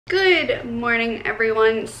Good morning,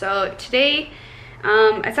 everyone. So today,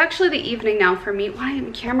 it's actually the evening now for me. Why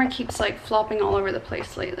my camera keeps like flopping all over the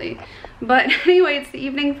place lately? But anyway, it's the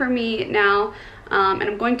evening for me now, and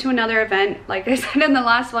I'm going to another event. Like I said in the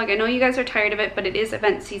last vlog, I know you guys are tired of it, but it is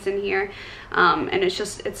event season here, and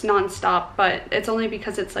it's non-stop, but it's only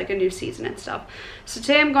because it's like a new season and stuff. So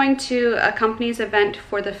today I'm going to a company's event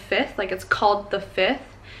for the 5th, like it's called the 5th,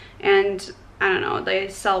 and I don't know, they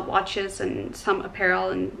sell watches and some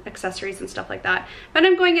apparel and accessories and stuff like that. But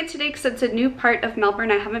I'm going it today because it's a new part of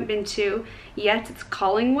Melbourne I haven't been to yet. It's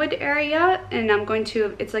Collingwood area, and I'm going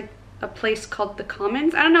to, it's like a place called the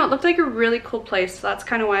Commons. I don't know, it looked like a really cool place, so that's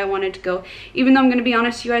kind of why I wanted to go. Even though I'm gonna be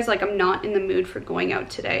honest with you guys, like I'm not in the mood for going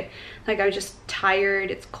out today. Like I'm just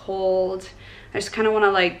tired, it's cold. I just kind of want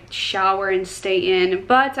to like shower and stay in,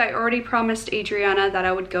 but I already promised Adriana that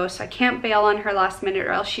I would go, so I can't bail on her last minute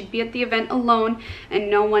or else she'd be at the event alone, and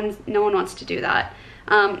no one wants to do that.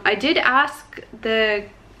 I did ask the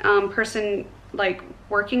person like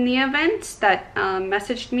working the event that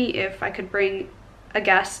messaged me if I could bring a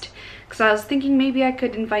guest, because I was thinking maybe I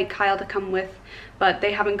could invite Kyle to come with, but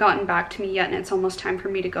they haven't gotten back to me yet and it's almost time for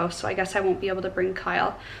me to go, so I guess I won't be able to bring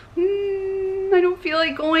Kyle. I don't feel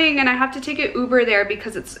like going, and I have to take an Uber there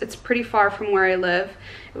because it's pretty far from where I live.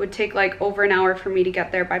 It would take like over an hour for me to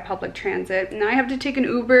get there by public transit, and I have to take an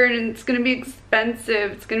Uber and it's gonna be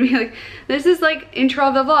expensive. It's gonna be like, this is like intro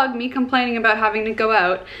of the vlog, me complaining about having to go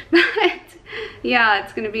out. But yeah,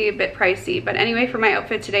 it's gonna be a bit pricey. But anyway, for my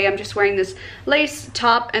outfit today, I'm just wearing this lace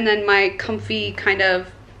top and then my comfy kind of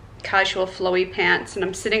casual flowy pants, and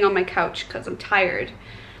I'm sitting on my couch because I'm tired,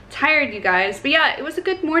 you guys. But yeah, it was a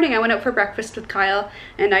good morning. I went out for breakfast with Kyle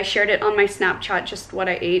and I shared it on my Snapchat just what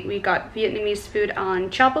I ate. We got Vietnamese food on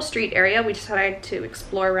Chapel Street area. We decided to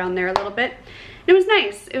explore around there a little bit. And it was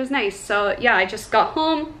nice. So yeah, I just got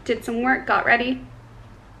home, did some work, got ready,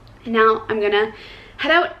 and now I'm gonna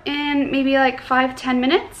head out in maybe like 5-10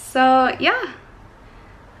 minutes. So yeah,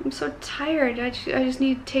 I'm so tired. I just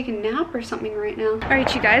need to take a nap or something right now. All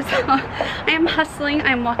right, you guys, I am hustling.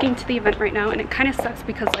 I'm walking to the event right now, and it kind of sucks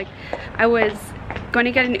because like I was going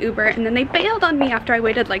to get an Uber and then they bailed on me after I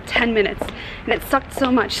waited like 10 minutes, and it sucked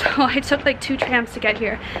so much. So I took like 2 trams to get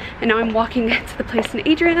here, and now I'm walking to the place, and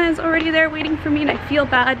Adriana is already there waiting for me, and I feel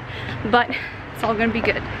bad, but it's all gonna be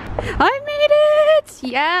good. I made it!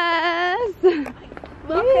 Yes!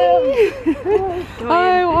 Welcome.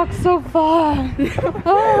 I walked so far.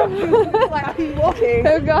 Like walking.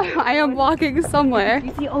 Oh god, I am walking somewhere.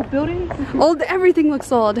 You see old buildings? Old, everything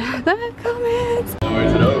looks old. The comments.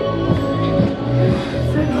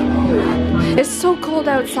 It's so cold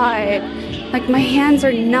outside. Like my hands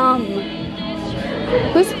are numb.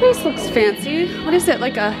 This place looks fancy. What is it,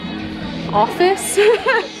 like a office?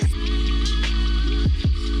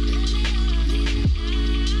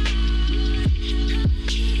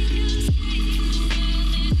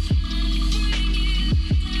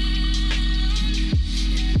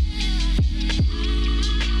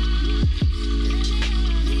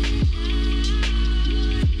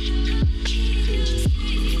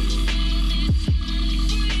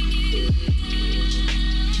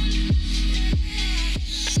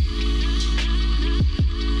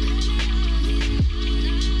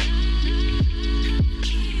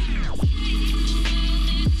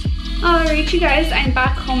 Alright, you guys, I'm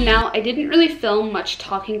back home now. I didn't really film much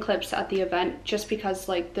talking clips at the event just because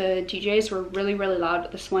like the DJs were really loud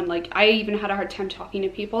at this one. Like I even had a hard time talking to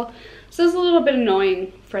people, so it was a little bit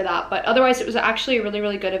annoying for that, but otherwise it was actually a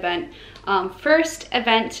really good event. First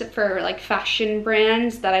event for like fashion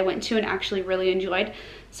brands that I went to and actually really enjoyed.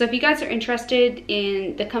 So if you guys are interested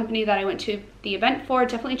in the company that I went to the event for,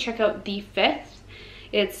 definitely check out the 5th.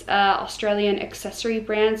 It's Australian accessory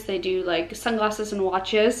brands. They do like sunglasses and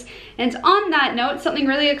watches. And on that note, something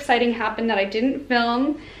really exciting happened that I didn't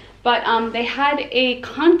film, but they had a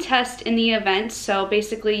contest in the event. So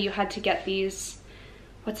basically you had to get these,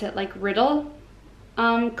 what's it, like riddle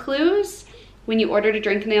clues when you ordered a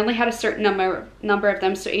drink, and they only had a certain number of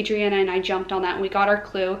them. So Adriana and I jumped on that and we got our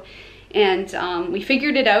clue, and we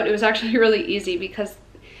figured it out. It was actually really easy because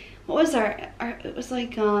what was our it was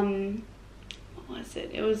like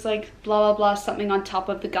it was like blah blah blah something on top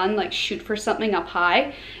of the gun, like shoot for something up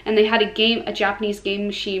high, and they had a Japanese game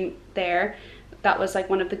machine there that was like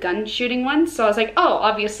one of the gun shooting ones. So I was like, oh,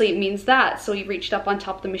 obviously it means that. So we reached up on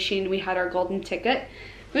top of the machine, we had our golden ticket.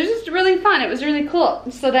 It was just really fun. It was really cool.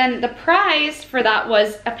 So then the prize for that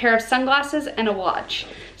was a pair of sunglasses and a watch.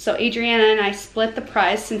 So Adriana and I split the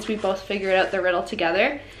prize since we both figured out the riddle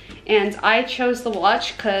together. And I chose the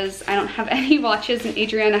watch because I don't have any watches, and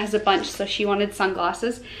Adriana has a bunch, so she wanted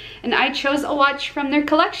sunglasses. And I chose a watch from their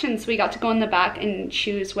collection, so we got to go in the back and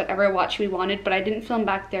choose whatever watch we wanted, but I didn't film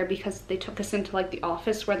back there because they took us into like the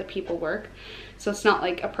office where the people work. So it's not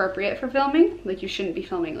like appropriate for filming. Like you shouldn't be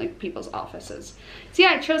filming like people's offices. So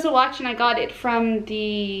yeah, I chose a watch and I got it from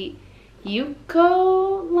the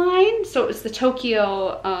Yuko line. So it was the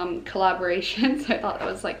Tokyo collaboration. So I thought that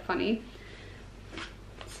was like funny.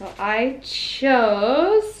 So I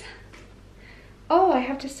chose, oh, I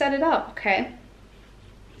have to set it up, okay.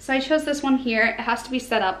 So I chose this one here. It has to be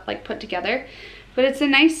set up, like put together, but it's a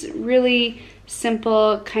nice, really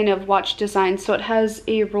simple kind of watch design. So it has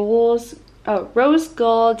a rose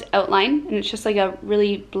gold outline, and it's just like a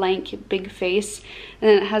really blank big face. And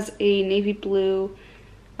then it has a navy blue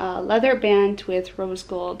leather band with rose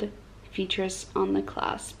gold features on the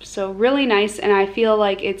clasp. So really nice, and I feel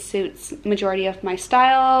like it suits majority of my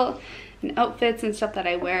style and outfits and stuff that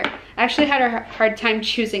I wear. I actually had a hard time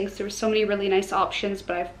choosing because there were so many really nice options,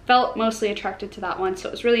 but I felt mostly attracted to that one, so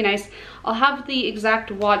it was really nice. I'll have the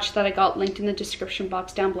exact watch that I got linked in the description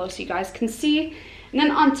box down below so you guys can see. And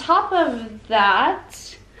then on top of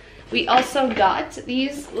that, we also got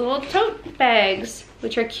these little tote bags,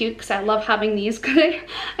 which are cute because I love having these, because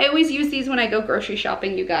I always use these when I go grocery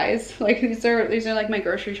shopping, you guys. Like these are like my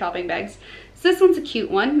grocery shopping bags. So this one's a cute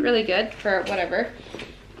one, really good for whatever.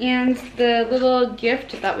 And the little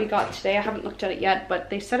gift that we got today, I haven't looked at it yet, but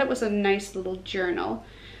they said it was a nice little journal,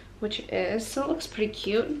 which it is. So it looks pretty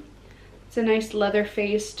cute. It's a nice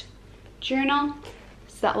leather-faced journal,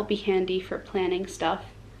 so that will be handy for planning stuff.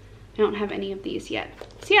 I don't have any of these yet.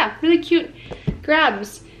 So yeah, really cute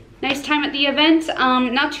grabs. Nice time at the event.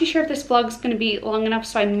 Not too sure if this vlog's gonna be long enough,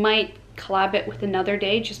 so I might collab it with another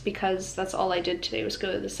day just because that's all I did today was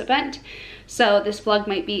go to this event. So this vlog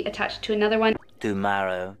might be attached to another one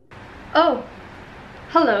tomorrow. Oh,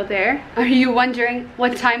 hello there. Are you wondering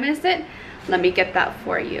what time is it? Let me get that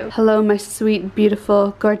for you. Hello, my sweet,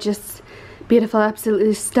 beautiful, gorgeous, beautiful,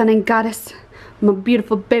 absolutely stunning goddess. My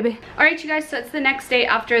beautiful baby. All right, you guys, so it's the next day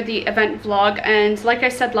after the event vlog, and like I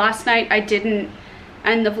said last night, I didn't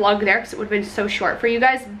end the vlog there because it would have been so short for you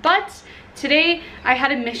guys, but today I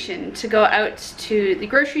had a mission to go out to the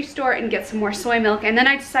grocery store and get some more soy milk, and then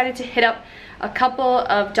I decided to hit up a couple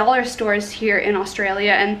of dollar stores here in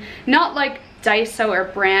Australia, and not like Daiso or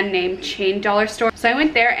brand name chain dollar store. So I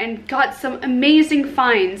went there and got some amazing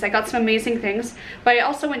finds. I got some amazing things, but I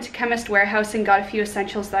also went to Chemist Warehouse and got a few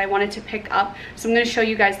essentials that I wanted to pick up. So I'm going to show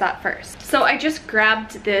you guys that first. So I just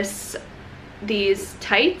grabbed these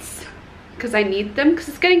tights because I need them because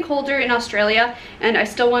it's getting colder in Australia and I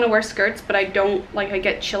still want to wear skirts, but I don't, like, I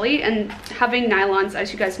get chilly, and having nylons,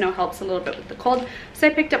 as you guys know, helps a little bit with the cold. So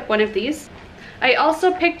I picked up one of these. I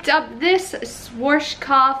also picked up this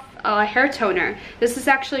Schwarzkopf hair toner. This is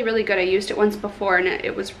actually really good. I used it once before and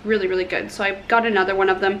it was really, really good. So I got another one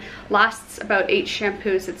of them. Lasts about 8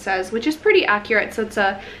 shampoos, it says, which is pretty accurate. So it's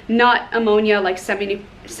a not ammonia, like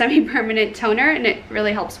semi-permanent toner, and it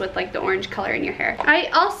really helps with like the orange color in your hair. I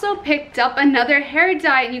also picked up another hair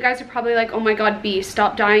dye, and you guys are probably like, oh my god, B,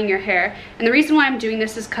 stop dyeing your hair. And the reason why I'm doing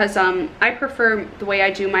this is because I prefer the way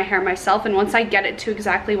I do my hair myself, and once I get it to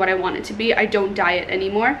exactly what I want it to be, I don't dye it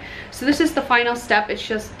anymore. So this is the final step. It's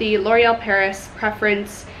just the L'Oreal Paris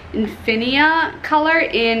Preference Infinia color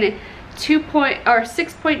in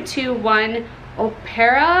 6.21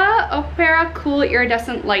 Opera Cool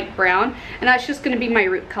Iridescent Light Brown, and that's just going to be my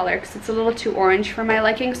root color because it's a little too orange for my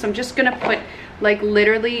liking. So I'm just going to put like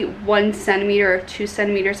literally 1 centimeter or 2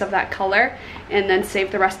 centimeters of that color, and then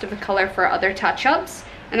save the rest of the color for other touch-ups,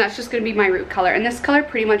 and that's just going to be my root color. And this color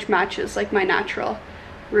pretty much matches like my natural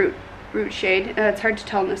root shade. It's hard to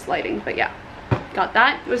tell in this lighting, but yeah, got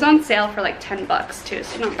that. It was on sale for like 10 bucks too,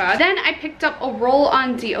 so not bad. Then I picked up a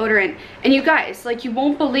roll-on deodorant, and you guys, like, you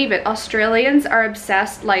won't believe it, Australians are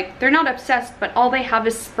obsessed. Like, they're not obsessed, but all they have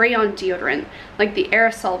is spray-on deodorant, like the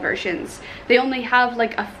aerosol versions. They only have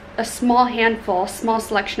like a small handful, small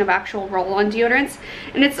selection of actual roll-on deodorants,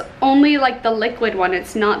 and it's only like the liquid one.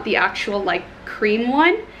 It's not the actual like cream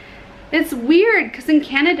one. It's weird because in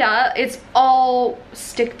Canada it's all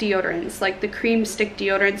stick deodorants, like the cream stick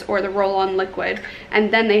deodorants or the roll-on liquid,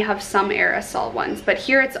 and then they have some aerosol ones, but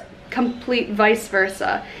here it's complete vice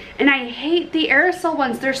versa. And I hate the aerosol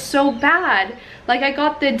ones. They're so bad. Like, I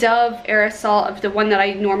got the Dove aerosol of the one that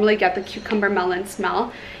I normally get, the cucumber melon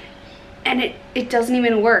smell, and it doesn't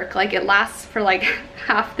even work. Like, it lasts for like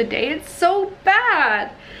half the day. It's so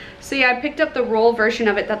bad. So yeah, I picked up the roll version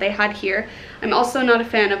of it that they had here. I'm also not a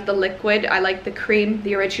fan of the liquid. I like the cream,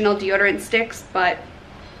 the original deodorant sticks, but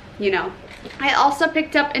you know. I also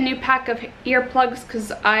picked up a new pack of earplugs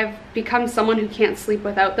because I've become someone who can't sleep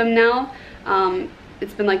without them now.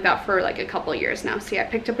 It's been like that for like a couple of years now. So yeah, I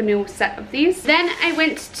picked up a new set of these. Then I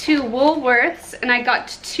went to Woolworths and I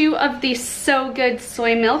got 2 of these So Good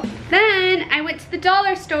soy milk. Then I went to the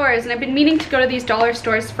dollar stores, and I've been meaning to go to these dollar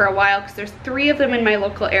stores for a while because there's 3 of them in my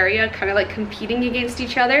local area, kind of like competing against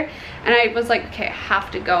each other. And I was like, okay, I have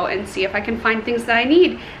to go and see if I can find things that I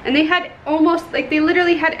need. And they had almost, like, they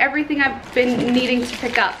literally had everything I've been needing to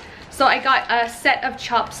pick up. So I got a set of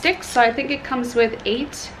chopsticks. So I think it comes with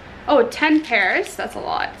 10 pairs. That's a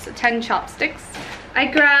lot. So 10 chopsticks. I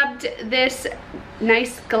grabbed this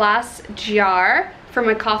nice glass jar for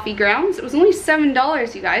my coffee grounds. It was only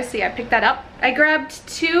 $7, you guys. So yeah, I picked that up. I grabbed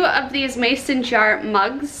 2 of these mason jar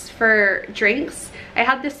mugs for drinks. I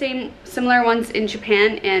had the similar ones in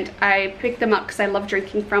Japan, and I picked them up because I love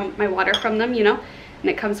drinking from my water from them, you know. And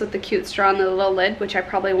it comes with the cute straw and the little lid, which I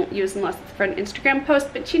probably won't use unless it's for an Instagram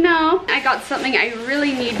post, but you know. I got something I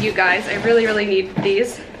really need, you guys. I really, really need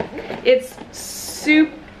these. It's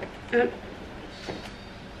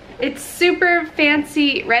super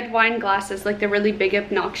fancy red wine glasses, like the really big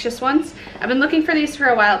obnoxious ones. I've been looking for these for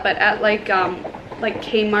a while, but at like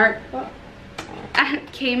Kmart,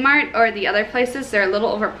 or the other places, they're a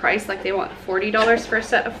little overpriced. Like they want $40 for a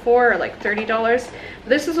set of 4, or like $30.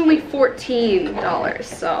 This is only $14,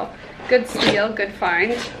 so good steal, good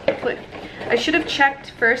find. I should have checked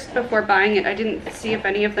first before buying it. I didn't see if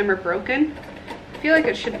any of them are broken. I feel like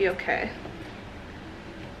it should be okay.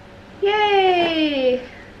 Yay!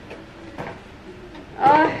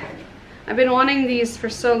 I've been wanting these for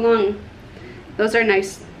so long. Those are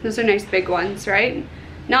nice. Those are nice big ones, right?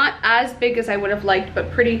 Not as big as I would have liked,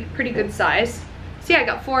 but pretty good size. So yeah, I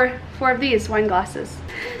got four of these wine glasses.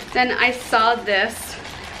 Then I saw this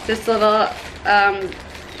little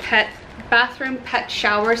bathroom pet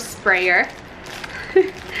shower sprayer.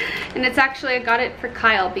 And it's actually, I got it for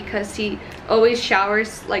Kyle because he always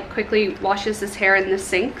showers, like quickly washes his hair in the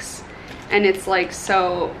sinks, and it's like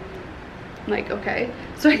so, like, okay.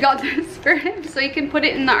 So I got this for him so he can put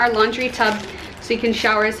it in our laundry tub so he can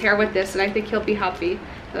shower his hair with this, and I think he'll be happy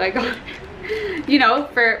that I got it, you know,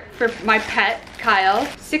 for my pet Kyle.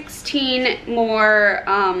 16 more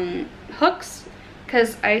hooks,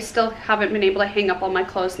 because I still haven't been able to hang up all my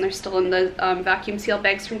clothes, and they're still in the vacuum seal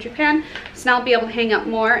bags from Japan. So now I'll be able to hang up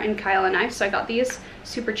more, and Kyle and I, so I got these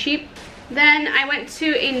super cheap. Then I went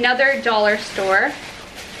to another dollar store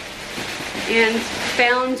and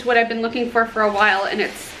found what I've been looking for a while, and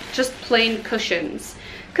it's just plain cushions.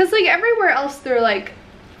 Because like everywhere else they're like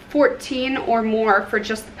 14 or more for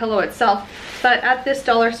just the pillow itself, but at this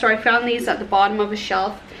dollar store I found these at the bottom of a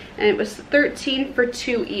shelf, and it was 13 for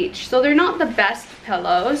 2 each. So they're not the best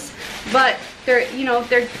pillows, but they're, you know,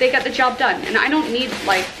 they got the job done. And I don't need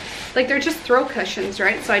like they're just throw cushions,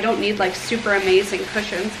 right? So I don't need like super amazing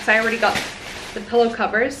cushions because I already got the pillow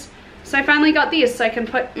covers. So I finally got these so I can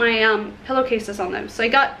put my pillowcases on them. So I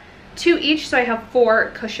got 2 each, so I have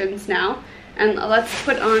 4 cushions now. And let's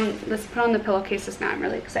put on the pillowcases now. I'm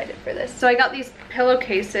really excited for this. So I got these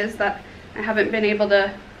pillowcases that I haven't been able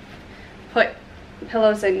to put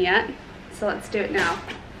pillows in yet. So let's do it now.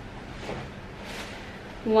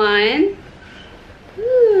 1.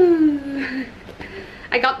 Ooh.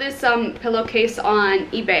 I got this pillowcase on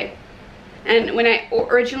eBay. And when I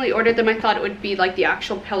originally ordered them, I thought it would be like the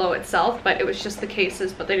actual pillow itself, but it was just the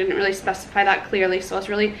cases, but they didn't really specify that clearly, so I was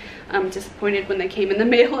really disappointed when they came in the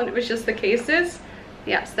mail and it was just the cases.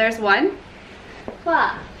 Yes, there's 1.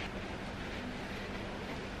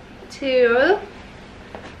 2.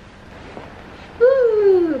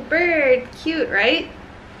 Ooh, bird, cute, right?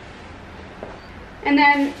 And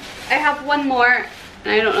then I have 1 more.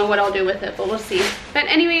 And I don't know what I'll do with it, but we'll see. But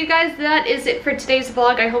anyway, you guys, that is it for today's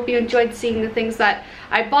vlog. I hope you enjoyed seeing the things that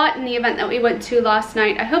I bought in the event that we went to last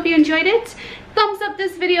night. I hope you enjoyed it. Thumbs up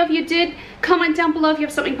this video if you did. Comment down below if you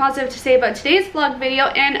have something positive to say about today's vlog video.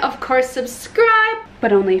 And of course, subscribe,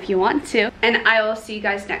 but only if you want to. And I will see you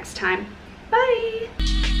guys next time. Bye!